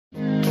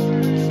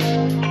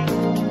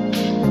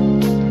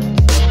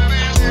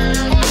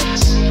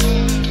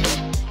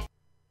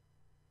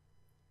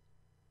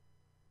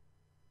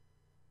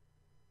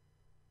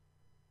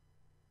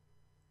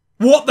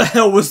What the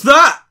hell was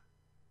that?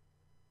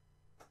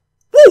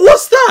 What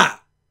was that?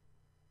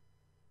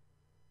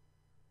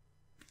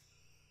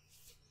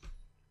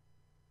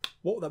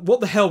 What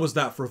the hell was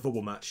that for a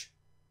football match?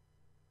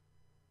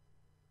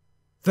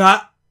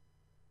 That,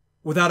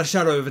 without a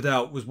shadow of a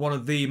doubt, was one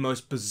of the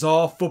most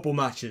bizarre football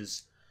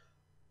matches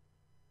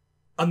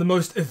and the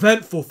most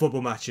eventful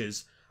football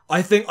matches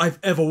I think I've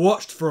ever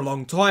watched for a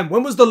long time.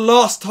 When was the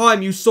last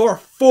time you saw a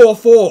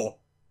 4-4?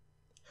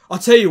 I'll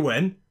tell you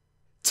when.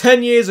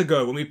 10 years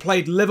ago when we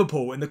played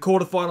Liverpool in the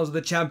quarterfinals of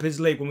the Champions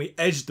League, when we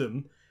edged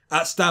them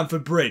at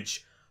Stamford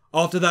Bridge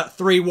after that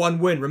 3-1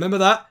 win. Remember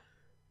that?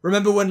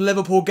 Remember when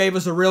Liverpool gave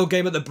us a real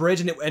game at the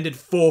Bridge and it ended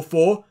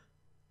 4-4?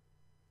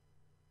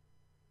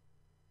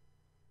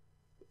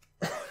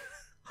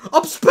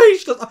 I'm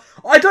speechless.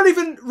 I don't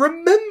even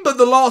remember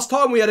the last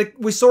time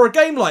we saw a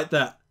game like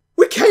that.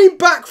 We came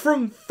back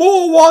from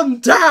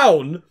 4-1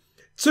 down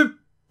to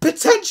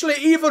potentially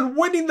even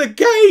winning the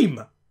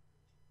game.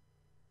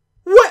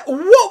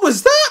 What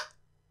was that?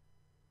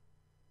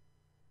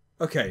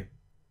 Okay.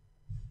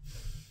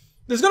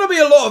 There's going to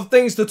be a lot of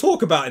things to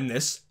talk about in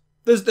this.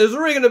 There's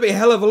really going to be a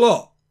hell of a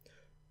lot.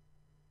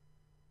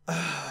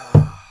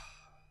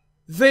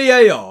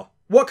 VAR.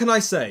 What can I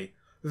say?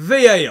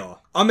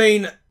 VAR. I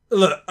mean,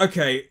 look,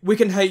 okay, we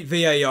can hate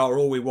VAR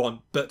all we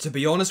want, but to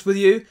be honest with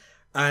you,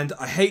 and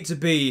I hate to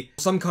be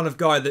some kind of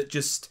guy that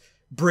just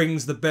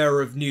brings the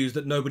bearer of news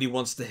that nobody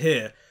wants to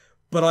hear,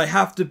 but I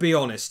have to be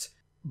honest.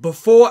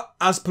 Before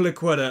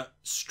Azpilicueta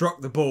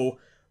struck the ball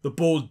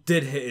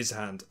did hit his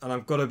hand, and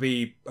I've got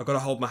to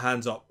hold my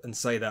hands up and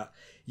say that.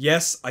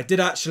 Yes, I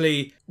did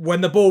actually, when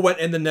the ball went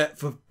in the net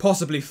for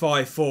possibly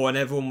 5-4 and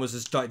everyone was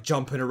just like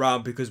jumping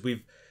around because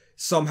we've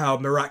somehow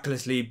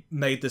miraculously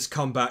made this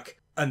comeback.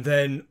 And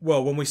then,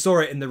 well, when we saw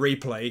it in the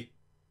replay,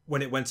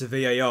 when it went to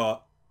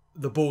VAR,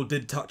 the ball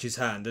did touch his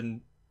hand,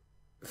 and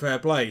fair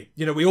play.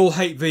 You know, we all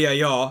hate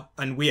VAR,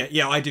 and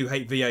I do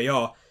hate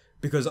VAR,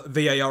 because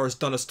VAR has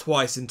done us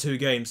twice in 2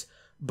 games.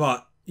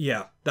 But,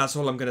 yeah, that's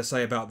all I'm going to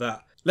say about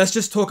that. Let's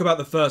just talk about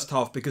the first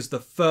half, because the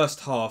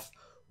first half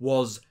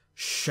was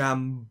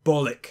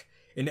shambolic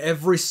in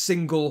every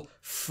single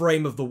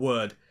frame of the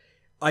word.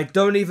 I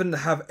don't even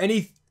have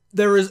any...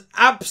 There is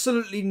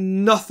absolutely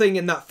nothing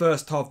in that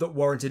first half that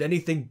warranted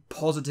anything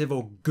positive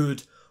or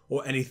good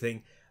or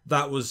anything.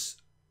 That was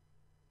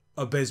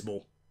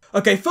abysmal.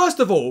 Okay, first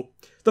of all,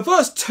 the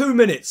first 2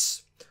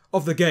 minutes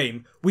of the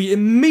game, we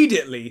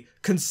immediately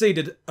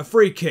conceded a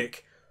free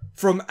kick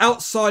from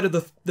outside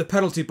of the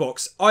penalty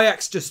box.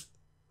 Ajax just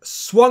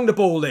swung the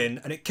ball in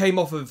and it came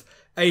off of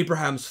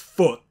Abraham's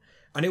foot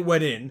and it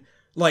went in.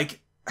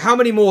 Like, how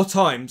many more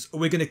times are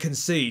we going to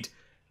concede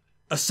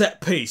a set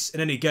piece in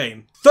any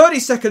game? 30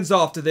 seconds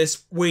after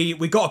this, we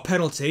got a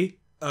penalty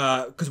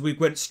because we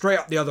went straight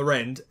up the other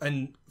end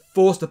and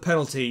forced a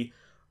penalty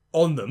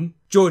on them.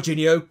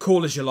 Jorginho,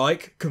 call as you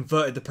like,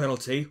 converted the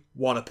penalty,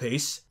 1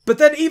 apiece. But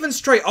then even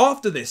straight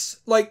after this,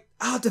 like,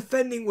 our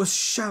defending was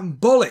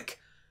shambolic.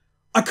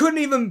 I couldn't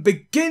even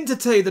begin to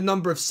tell you the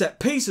number of set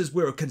pieces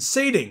we were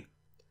conceding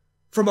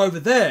from over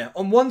there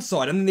on one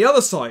side and then the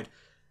other side.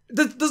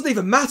 It doesn't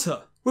even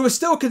matter. We were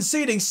still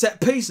conceding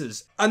set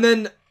pieces. And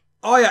then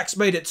Ajax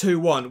made it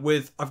 2-1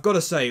 with, I've got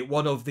to say,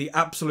 one of the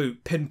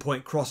absolute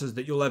pinpoint crosses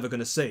that you're ever going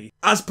to see.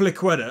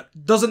 Azpilicueta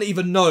doesn't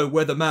even know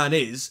where the man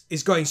is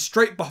going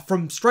straight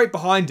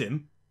behind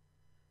him.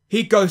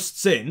 He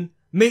ghosts in,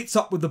 meets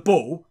up with the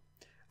ball,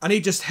 and he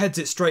just heads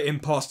it straight in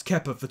past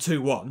Kepa for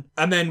 2-1.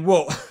 And then,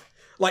 well,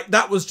 like,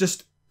 that was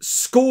just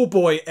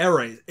schoolboy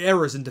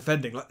errors in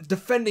defending. Like,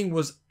 defending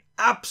was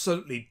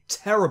absolutely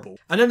terrible.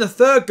 And then the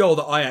third goal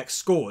that Ajax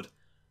scored,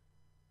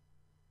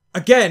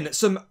 again,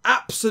 some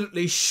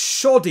absolutely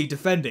shoddy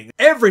defending.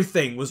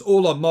 Everything was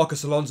all on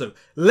Marcos Alonso.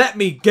 Let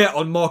me get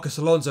on Marcos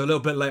Alonso a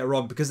little bit later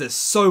on because there's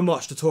so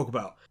much to talk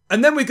about.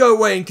 And then we go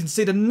away and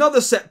concede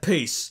another set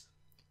piece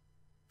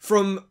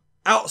from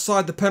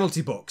outside the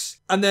penalty box.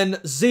 And then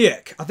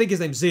Ziyech, I think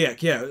his name's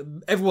Ziyech, yeah.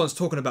 Everyone's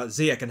talking about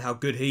Ziyech and how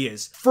good he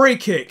is. Free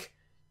kick.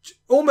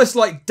 Almost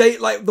like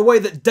the way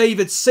that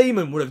David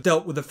Seaman would have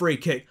dealt with a free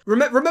kick.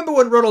 Remember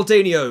when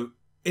Ronaldinho,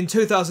 in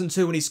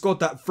 2002, when he scored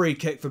that free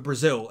kick for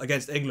Brazil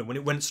against England, when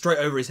it went straight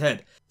over his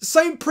head? The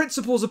same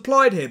principles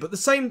applied here, but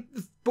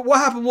what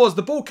happened was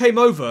the ball came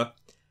over,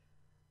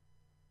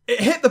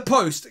 it hit the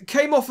post,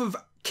 came off of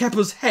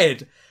Kepa's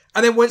head,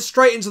 and then went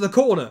straight into the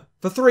corner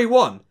for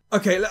 3-1.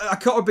 Okay, I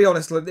gotta be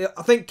honest,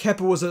 I think Kepa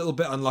was a little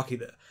bit unlucky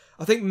there.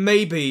 I think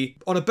maybe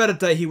on a better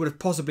day he would have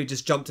possibly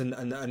just jumped in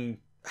and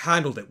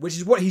handled it, which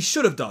is what he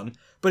should have done.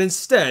 But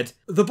instead,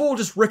 the ball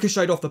just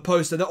ricocheted off the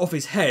post and off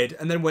his head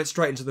and then went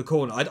straight into the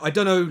corner. I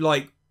don't know,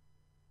 like,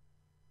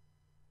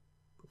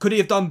 could he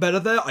have done better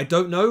there? I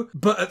don't know.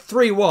 But at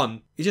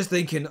 3-1, you're just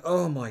thinking,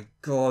 oh my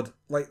God,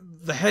 like,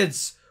 the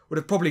heads would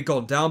have probably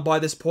gone down by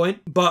this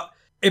point. But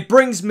it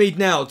brings me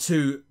now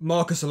to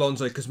Marcos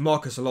Alonso, because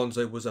Marcos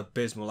Alonso was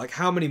abysmal. Like,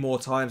 how many more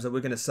times are we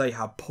going to say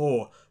how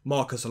poor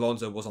Marcos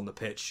Alonso was on the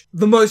pitch?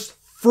 The most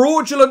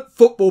fraudulent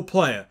football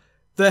player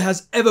there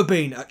has ever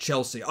been at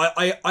Chelsea.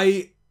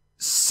 I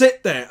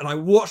sit there and I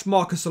watch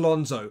Marcos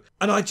Alonso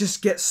and I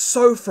just get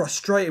so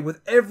frustrated with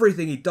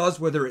everything he does,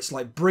 whether it's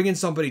like bringing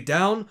somebody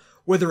down,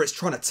 whether it's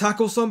trying to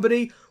tackle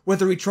somebody,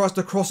 whether he tries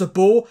to cross a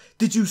ball.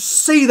 Did you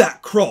see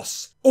that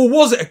cross? Or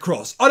was it a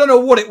cross? I don't know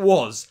what it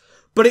was,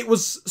 but it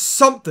was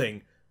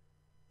something.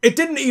 It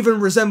didn't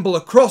even resemble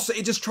a cross.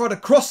 He just tried to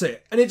cross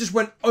it and it just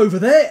went over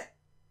there.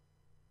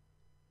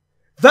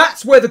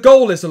 That's where the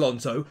goal is,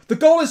 Alonso. The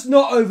goal is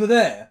not over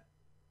there.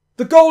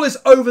 The goal is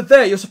over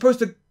there. You're supposed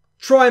to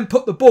try and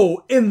put the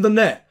ball in the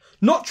net.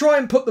 Not try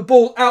and put the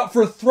ball out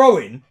for a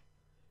throw-in.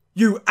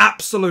 You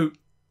absolute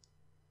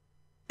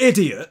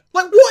idiot.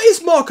 Like, what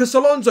is Marcos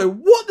Alonso?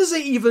 What does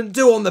he even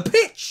do on the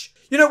pitch?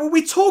 You know, when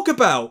we talk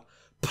about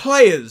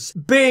players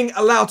being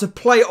allowed to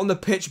play on the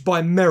pitch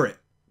by merit,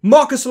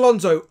 Marcos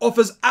Alonso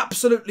offers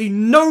absolutely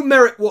no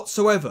merit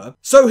whatsoever,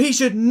 so he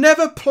should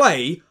never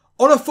play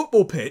on a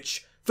football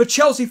pitch for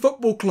Chelsea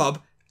Football Club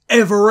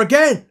ever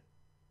again.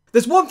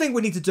 There's one thing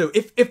we need to do.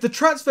 If the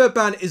transfer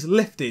ban is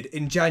lifted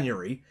in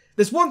January,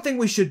 there's one thing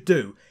we should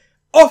do.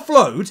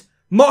 Offload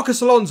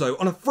Marcos Alonso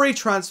on a free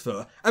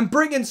transfer and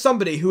bring in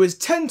somebody who is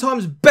 10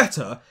 times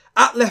better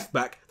at left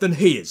back than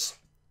he is.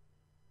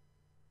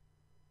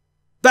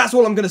 That's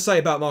all I'm going to say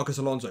about Marcos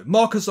Alonso.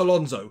 Marcos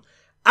Alonso,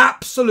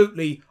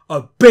 absolutely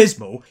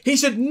abysmal. He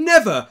should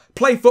never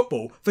play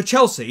football for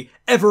Chelsea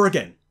ever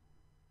again.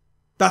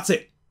 That's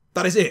it.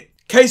 That is it.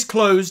 Case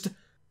closed.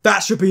 That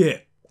should be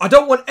it. I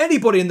don't want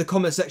anybody in the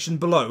comment section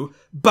below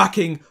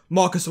backing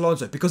Marcos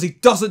Alonso because he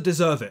doesn't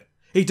deserve it.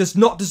 He does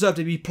not deserve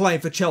to be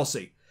playing for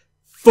Chelsea.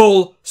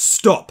 Full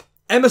stop.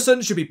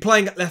 Emerson should be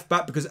playing at left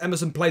back because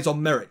Emerson plays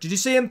on merit. Did you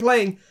see him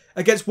playing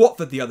against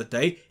Watford the other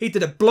day? He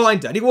did a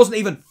blinder and he wasn't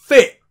even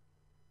fit.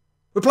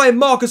 We're playing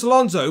Marcos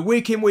Alonso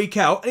week in, week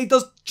out, and he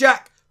does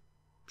jack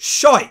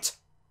shite.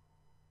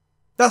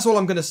 That's all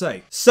I'm going to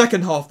say.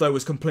 Second half, though,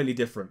 was completely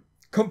different.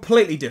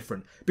 Completely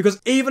different. Because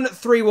even at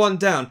 3-1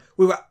 down,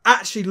 we were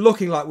actually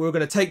looking like we were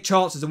going to take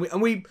chances.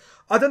 And we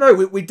I don't know,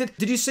 we did.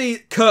 Did you see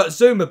Kurt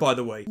Zuma, by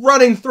the way,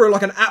 running through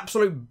like an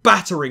absolute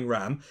battering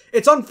ram?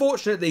 It's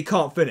unfortunate that he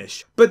can't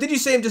finish. But did you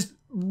see him just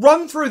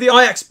run through the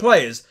Ajax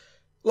players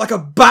like a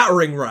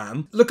battering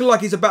ram, looking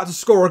like he's about to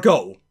score a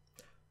goal?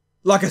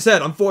 Like I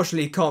said,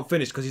 unfortunately he can't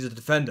finish because he's a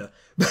defender.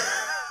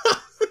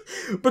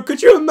 But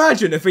could you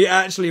imagine if he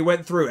actually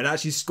went through and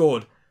actually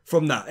scored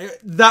from that?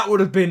 That would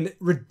have been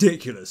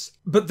ridiculous.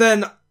 But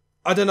then,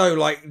 I don't know,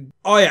 like,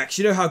 Ajax,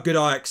 you know how good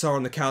Ajax are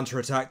on the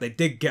counter-attack? They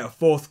did get a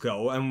fourth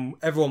goal and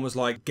everyone was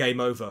like, game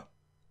over.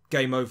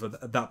 Game over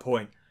at that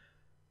point.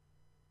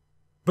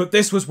 But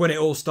this was when it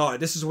all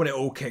started. This is when it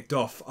all kicked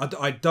off.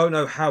 I don't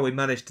know how we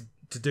managed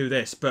to do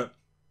this, but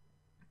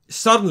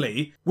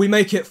suddenly we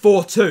make it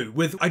 4-2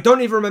 with, I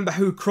don't even remember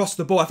who crossed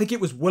the ball. I think it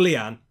was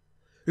Willian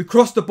who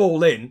crossed the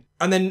ball in,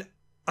 and then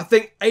I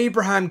think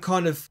Abraham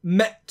kind of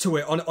met to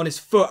it on his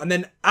foot, and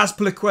then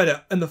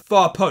Azpilicueta in the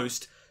far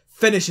post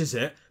finishes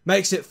it,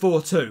 makes it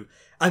 4-2.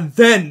 And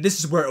then this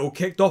is where it all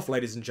kicked off,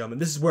 ladies and gentlemen.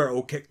 This is where it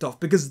all kicked off,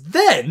 because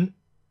then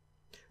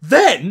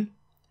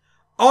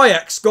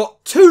Ajax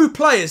got 2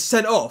 players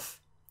sent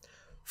off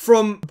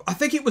from, I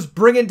think it was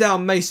bringing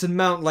down Mason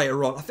Mount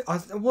later on. I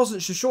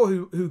wasn't sure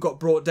who got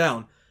brought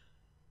down.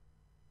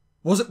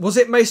 Was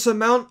it Mason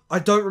Mount? I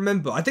don't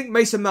remember. I think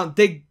Mason Mount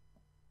did.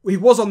 He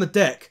was on the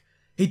deck.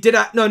 He did.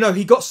 No.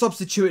 He got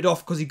substituted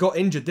off because he got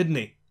injured, didn't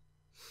he?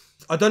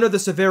 I don't know the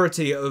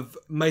severity of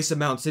Mason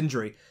Mount's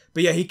injury,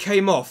 but yeah, he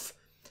came off,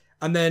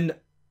 and then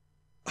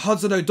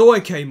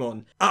Hudson-Odoi came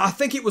on. I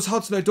think it was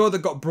Hudson-Odoi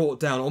that got brought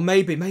down, or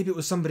maybe it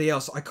was somebody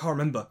else. I can't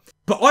remember.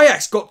 But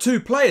Ajax got 2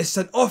 players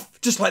sent off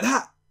just like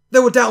that. They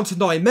were down to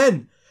 9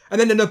 men.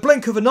 And then in a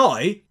blink of an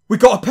eye, we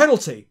got a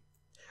penalty.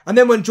 And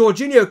then when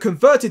Jorginho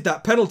converted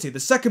that penalty, the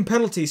second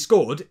penalty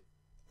scored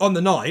on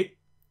the night,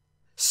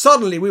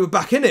 suddenly we were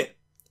back in it.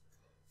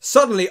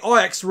 Suddenly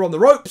Ajax were on the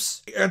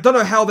ropes. I don't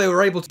know how they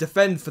were able to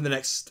defend for the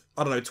next,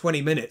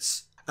 20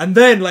 minutes. And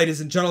then, ladies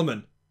and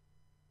gentlemen,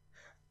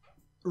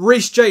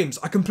 Reece James,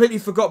 I completely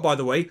forgot, by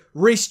the way,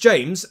 Reece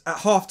James at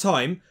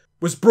half-time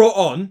was brought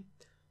on.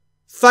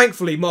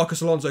 Thankfully,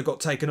 Marcos Alonso got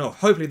taken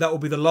off. Hopefully that will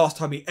be the last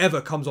time he ever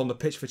comes on the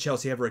pitch for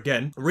Chelsea ever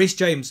again. Reece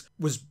James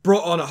was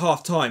brought on at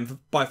half-time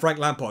by Frank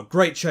Lampard.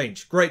 Great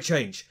change. Great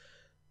change.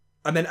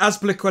 And then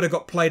Azpilicueta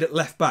got played at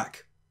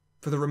left-back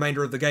for the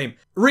remainder of the game.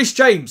 Reece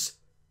James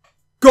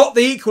got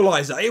the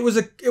equaliser. It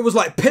was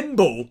like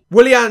pinball.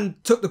 Willian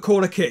took the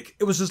corner kick.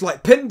 It was just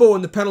like pinball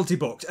in the penalty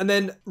box. And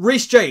then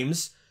Reece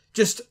James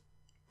just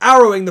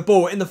arrowing the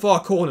ball in the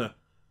far corner.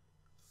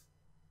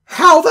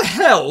 How the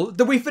hell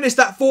did we finish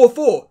that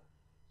 4-4?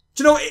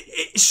 Do you know,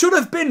 it should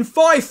have been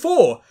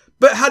 5-4,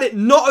 but had it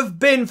not have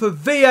been for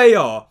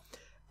VAR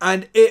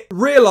and it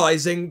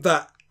realising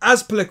that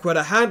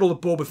Azpilicueta handled the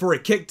ball before he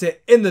kicked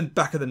it in the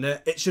back of the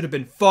net, it should have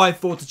been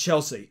 5-4 to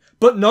Chelsea.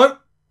 But no,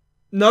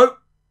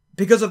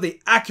 because of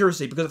the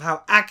accuracy, because of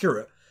how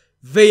accurate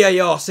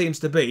VAR seems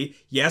to be,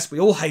 yes, we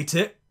all hate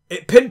it,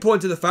 it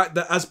pinpointed the fact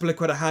that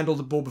Azpilicueta handled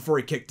the ball before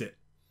he kicked it.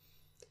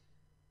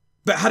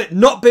 But had it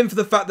not been for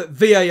the fact that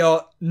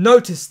VAR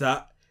noticed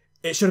that,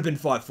 it should have been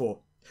 5-4.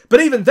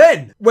 But even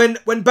then, when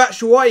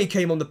Batshuayi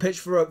came on the pitch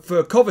for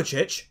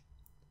Kovacic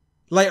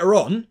later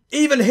on,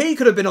 even he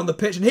could have been on the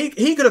pitch and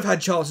he could have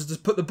had chances to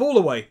put the ball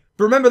away.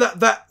 But remember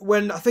that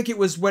when I think it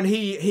was when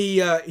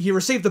he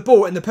received the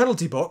ball in the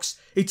penalty box,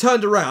 he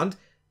turned around,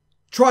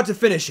 tried to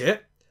finish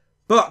it,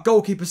 but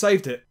goalkeeper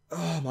saved it.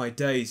 Oh my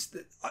days.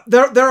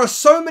 There are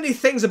so many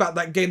things about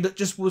that game that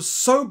just was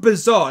so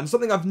bizarre and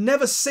something I've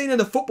never seen in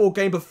a football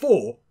game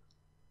before.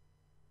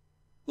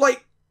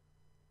 Like,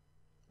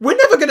 we're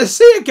never going to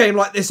see a game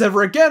like this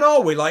ever again,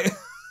 are we? Like,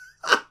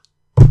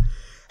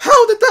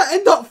 how did that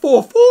end up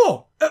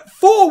 4-4? At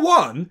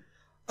 4-1,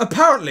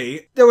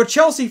 apparently, there were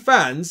Chelsea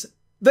fans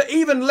that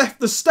even left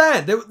the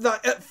stand. At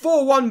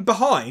 4-1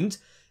 behind,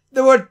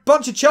 there were a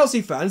bunch of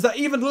Chelsea fans that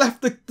even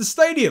left the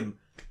stadium.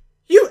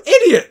 You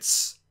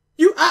idiots!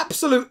 You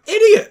absolute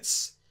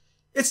idiots!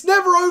 It's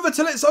never over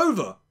till it's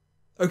over.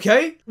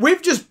 Okay?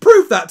 We've just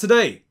proved that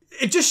today.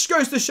 It just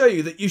goes to show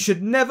you that you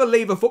should never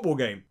leave a football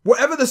game.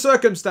 Whatever the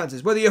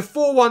circumstances, whether you're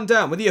 4-1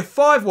 down, whether you're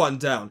 5-1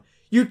 down,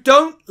 you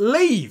don't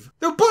leave.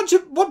 There were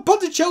a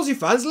bunch of Chelsea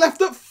fans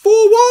left at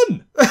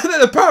 4-1. And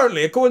then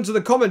apparently, according to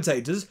the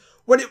commentators,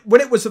 when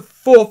it was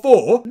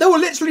 4-4, they were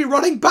literally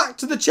running back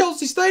to the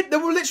Chelsea stadium. They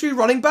were literally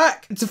running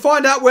back to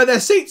find out where their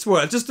seats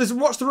were, just to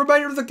watch the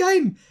remainder of the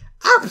game.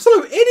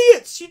 Absolute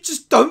idiots. You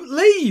just don't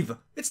leave.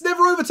 It's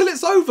never over till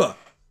it's over.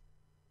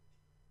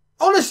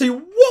 Honestly,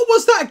 what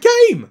was that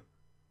game?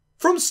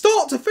 From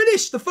start to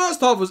finish, the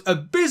first half was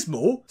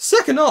abysmal.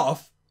 Second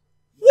half,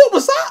 what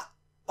was that?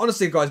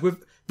 Honestly, guys,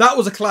 that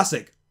was a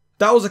classic.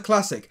 That was a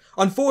classic.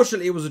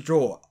 Unfortunately, it was a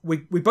draw. We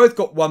both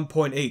got 1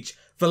 point each.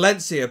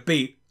 Valencia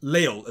beat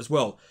Lille as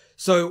well.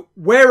 So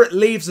where it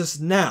leaves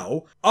us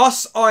now,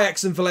 us,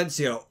 Ajax and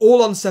Valencia,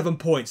 all on 7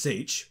 points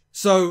each.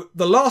 So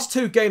the last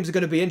two games are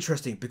going to be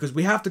interesting because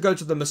we have to go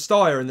to the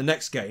Mestalla in the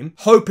next game,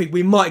 hoping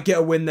we might get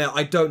a win there.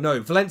 I don't know.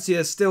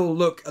 Valencia still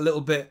look a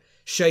little bit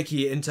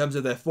shaky in terms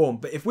of their form,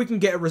 but if we can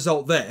get a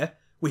result there,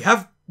 we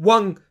have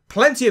won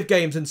plenty of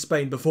games in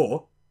Spain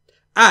before,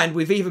 and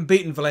we've even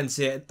beaten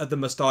Valencia at the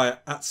Mestalla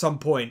at some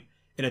point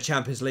in a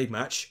Champions League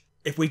match.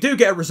 If we do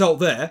get a result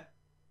there,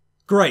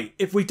 great.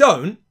 If we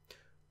don't,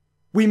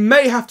 we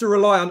may have to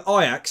rely on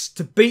Ajax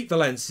to beat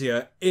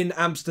Valencia in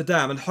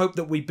Amsterdam and hope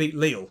that we beat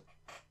Lille.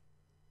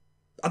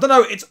 I don't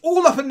know, it's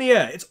all up in the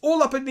air. It's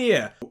all up in the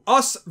air.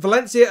 Us,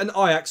 Valencia and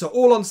Ajax are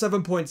all on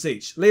 7 points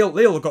each.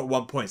 Lille have got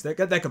 1 point. They're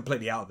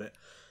completely out of it.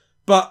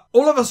 But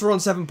all of us are on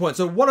 7 points,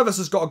 so one of us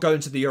has got to go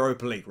into the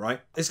Europa League,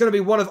 right? It's going to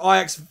be one of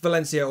Ajax,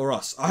 Valencia or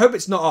us. I hope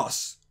it's not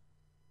us.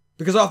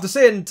 Because after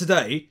seeing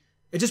today,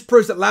 it just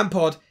proves that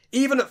Lampard,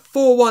 even at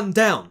 4-1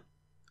 down,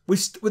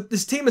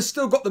 this team has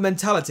still got the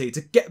mentality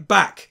to get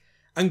back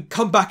and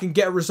come back and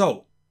get a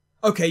result.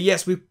 Okay,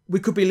 yes, we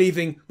could be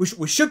leaving,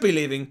 we should be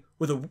leaving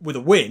with a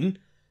win,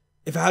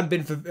 if it hadn't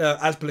been for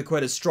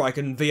Azpilicueta's strike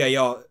and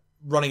VAR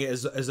running it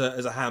as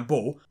a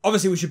handball.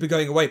 Obviously, we should be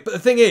going away. But the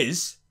thing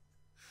is,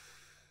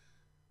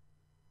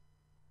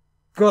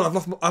 God,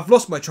 I've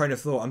lost my train of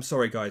thought. I'm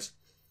sorry, guys.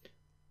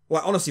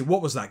 Like, honestly,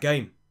 what was that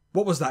game?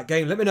 What was that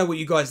game? Let me know what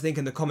you guys think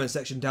in the comment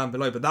section down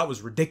below. But that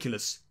was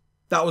ridiculous.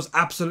 That was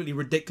absolutely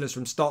ridiculous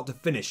from start to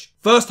finish.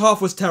 First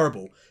half was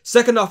terrible.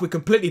 Second half, we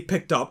completely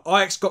picked up.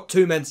 Ajax got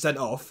 2 men sent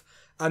off.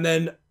 And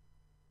then,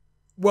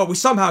 well, we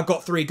somehow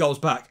got 3 goals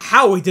back.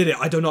 How we did it,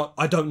 I don't know.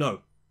 I don't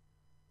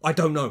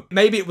know.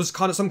 Maybe it was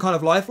some kind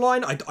of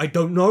lifeline. I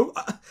don't know.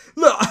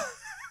 Look,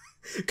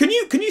 can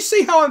you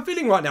see how I'm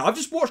feeling right now? I've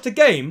just watched a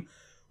game,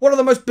 one of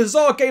the most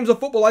bizarre games of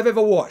football I've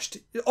ever watched.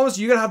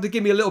 Honestly, you're going to have to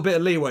give me a little bit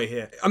of leeway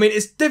here. I mean,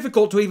 it's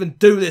difficult to even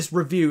do this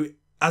review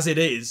as it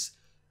is.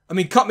 I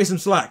mean, cut me some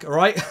slack, all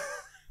right?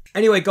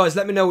 Anyway, guys,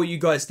 let me know what you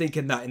guys think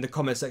in the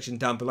comment section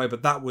down below.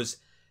 But that was...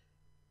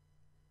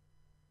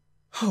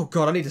 Oh,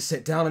 God, I need to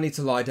sit down. I need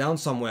to lie down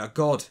somewhere.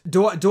 God.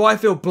 Do I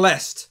feel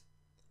blessed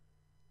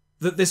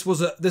that this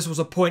was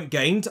a point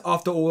gained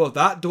after all of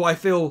that? Do I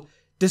feel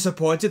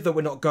disappointed that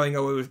we're not going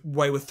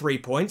away with 3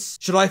 points?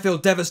 Should I feel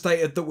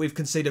devastated that we've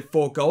conceded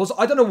 4 goals?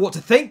 I don't know what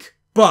to think,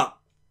 but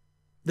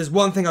there's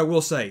one thing I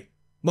will say.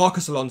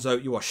 Marcos Alonso,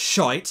 you are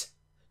shite.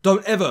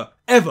 Don't ever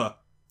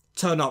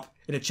turn up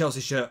in a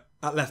Chelsea shirt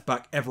at left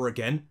back ever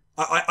again.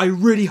 I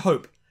really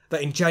hope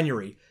that in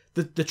January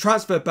the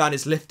transfer ban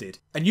is lifted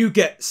and you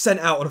get sent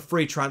out on a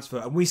free transfer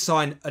and we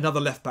sign another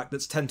left back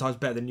that's 10 times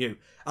better than you.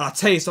 And I'll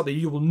tell you something,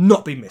 you will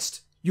not be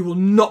missed. You will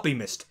not be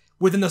missed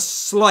within the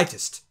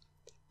slightest.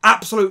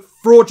 Absolute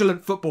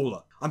fraudulent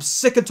footballer. I'm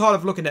sick and tired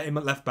of looking at him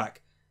at left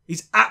back.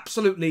 He's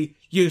absolutely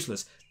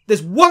useless.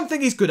 There's one thing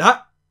he's good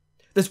at.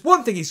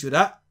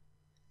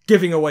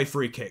 Giving away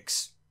free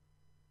kicks.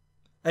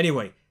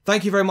 Anyway,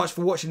 thank you very much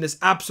for watching this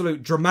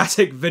absolute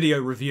dramatic video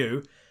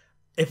review.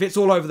 If it's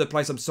all over the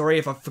place, I'm sorry.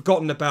 If I've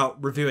forgotten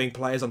about reviewing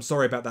players, I'm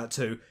sorry about that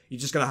too. You're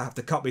just going to have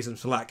to cut me some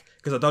slack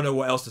because I don't know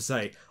what else to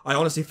say. I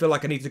honestly feel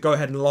like I need to go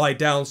ahead and lie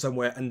down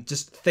somewhere and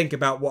just think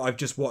about what I've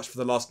just watched for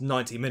the last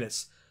 90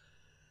 minutes.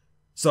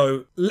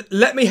 So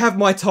let me have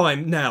my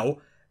time now.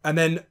 And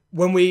then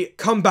when we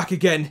come back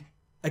again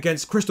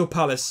against Crystal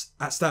Palace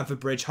at Stamford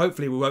Bridge,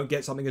 hopefully we won't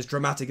get something as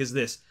dramatic as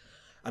this.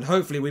 And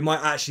hopefully we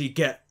might actually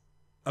get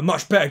a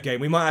much better game.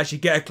 We might actually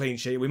get a clean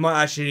sheet. We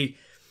might actually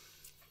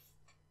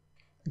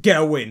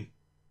get a win,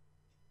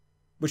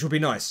 which would be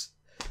nice.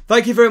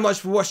 Thank you very much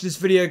for watching this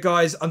video,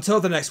 guys. Until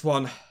the next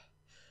one,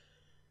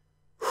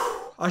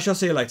 I shall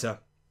see you later.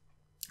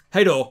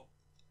 Hey door,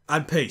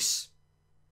 and peace.